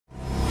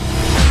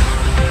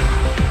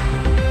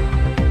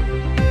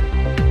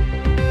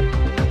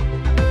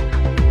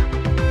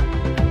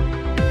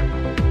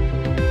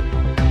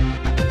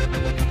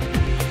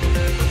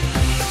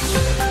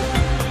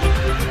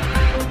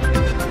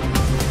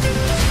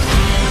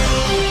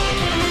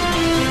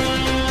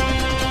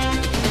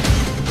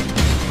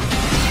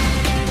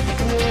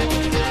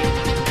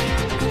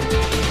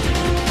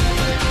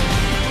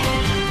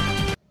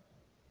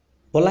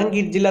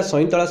बलांगीर जिला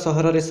सईतला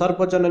सहर में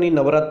सर्वजननी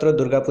नवरात्र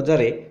दुर्गा पूजा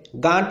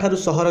गाँ ठारू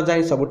सहर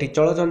जाए सबुठी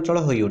चलचंचल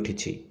हो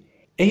उठी।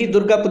 एही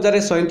दुर्गा पूजा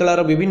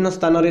सईतलार विभिन्न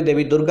स्थान में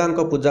देवी दुर्गा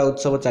पूजा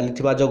उत्सव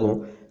चली जोगु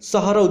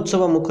सहर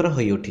उत्सव मुखर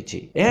हो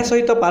उठी। यह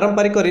सहित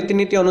पारंपरिक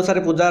रीतिनीति अनुसार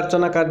पूजा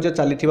अर्चना कार्य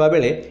चली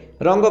बेले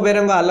रंग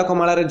बेरंग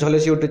आलोकमाल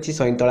झलसी उठुछि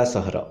सईतला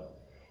सहर।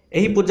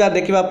 एही पूजा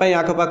देखिबापई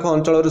आखपाख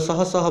अंचल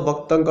शह शह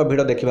भक्तों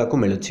भिड़ देखा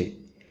मिलुछि।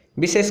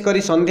 विशेषकर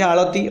संध्या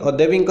आलती और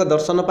देवी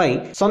दर्शन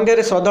पर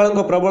संध्यारे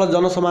श्रद्धालुओं प्रबल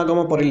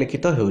जनसमागम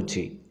परिलक्षित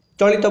होउछि।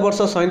 चलित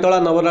वर्ष सईतला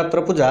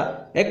नवरात्र पूजा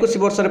 21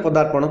 वर्ष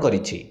पदार्पण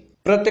करिछि।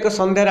 प्रत्येक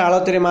संध्यार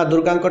आलती माँ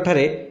दुर्गा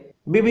ठारे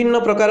विभिन्न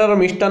प्रकार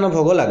मिष्टान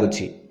भोग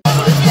लगुछि।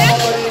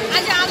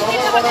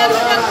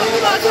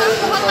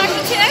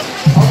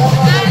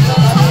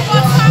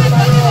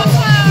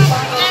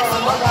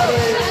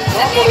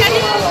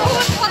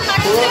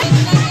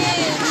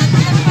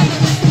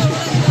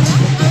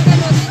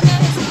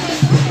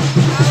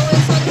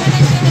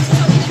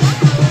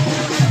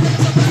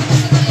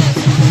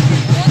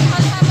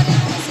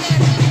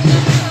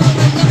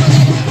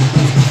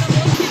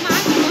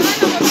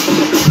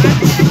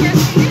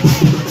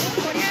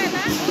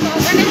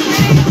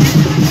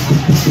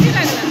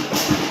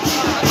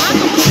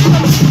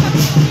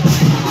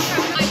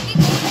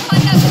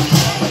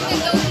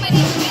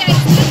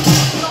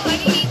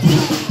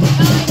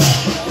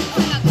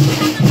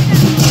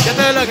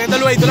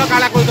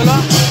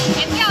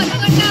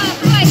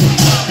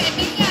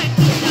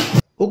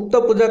 उक्त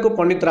पूजा को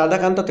पंडित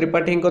राधाकांत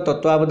त्रिपाठी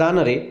तत्वावधान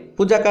में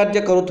पूजा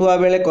कार्य करुवा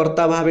बेले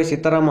कर्ता भावे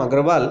सीताराम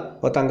अग्रवाल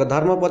और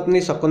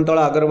धर्मपत्नी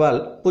शकुंतला अग्रवाल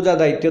पूजा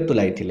दायित्व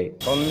तुलाई।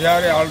 संध्या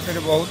आलती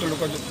बहुत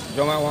लोग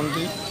जमा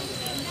हमें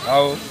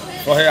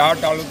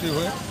 108 आलती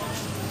हुए।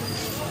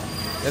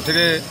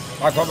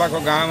 आखपाख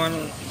गाँ मान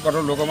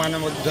लोक मैंने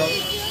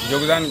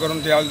योगदान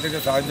करती आलती के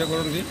साहाय्य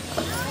करती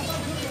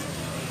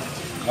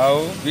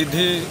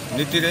विधि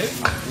नीति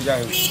पूजा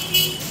हो।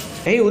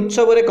 ଏହି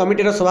उत्सव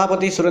कमिटीर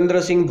सभापति सुरेंद्र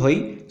सिंह भोई,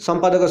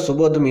 संपादक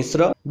सुबोध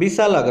मिश्र,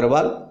 विशाल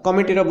अग्रवाल,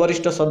 कमिटीर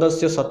वरिष्ठ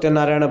सदस्य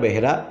सत्यनारायण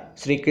बेहेरा,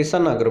 श्री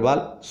किशन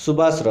अग्रवाल,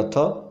 सुभाष रथ,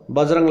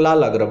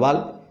 बजरंगलाल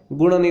अग्रवाल,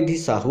 गुणनिधि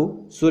साहू,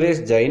 सुरेश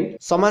जैन,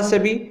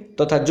 समाजसेवी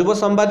तथा युव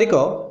संवादिक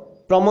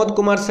प्रमोद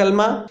कुमार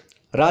सेल्मा,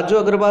 राजू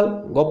अग्रवाल,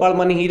 गोपाल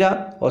मणि हीरा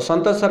और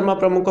संतोष शर्मा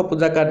प्रमुख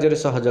पूजा कार्य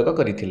सहयोग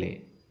करथिले।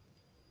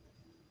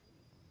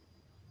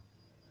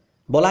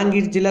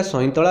 बलांगीर जिला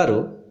सईतलारू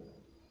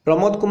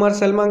प्रमोद कुमार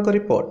सेल्मा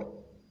रिपोर्ट,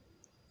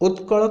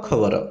 उत्कल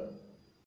खबर।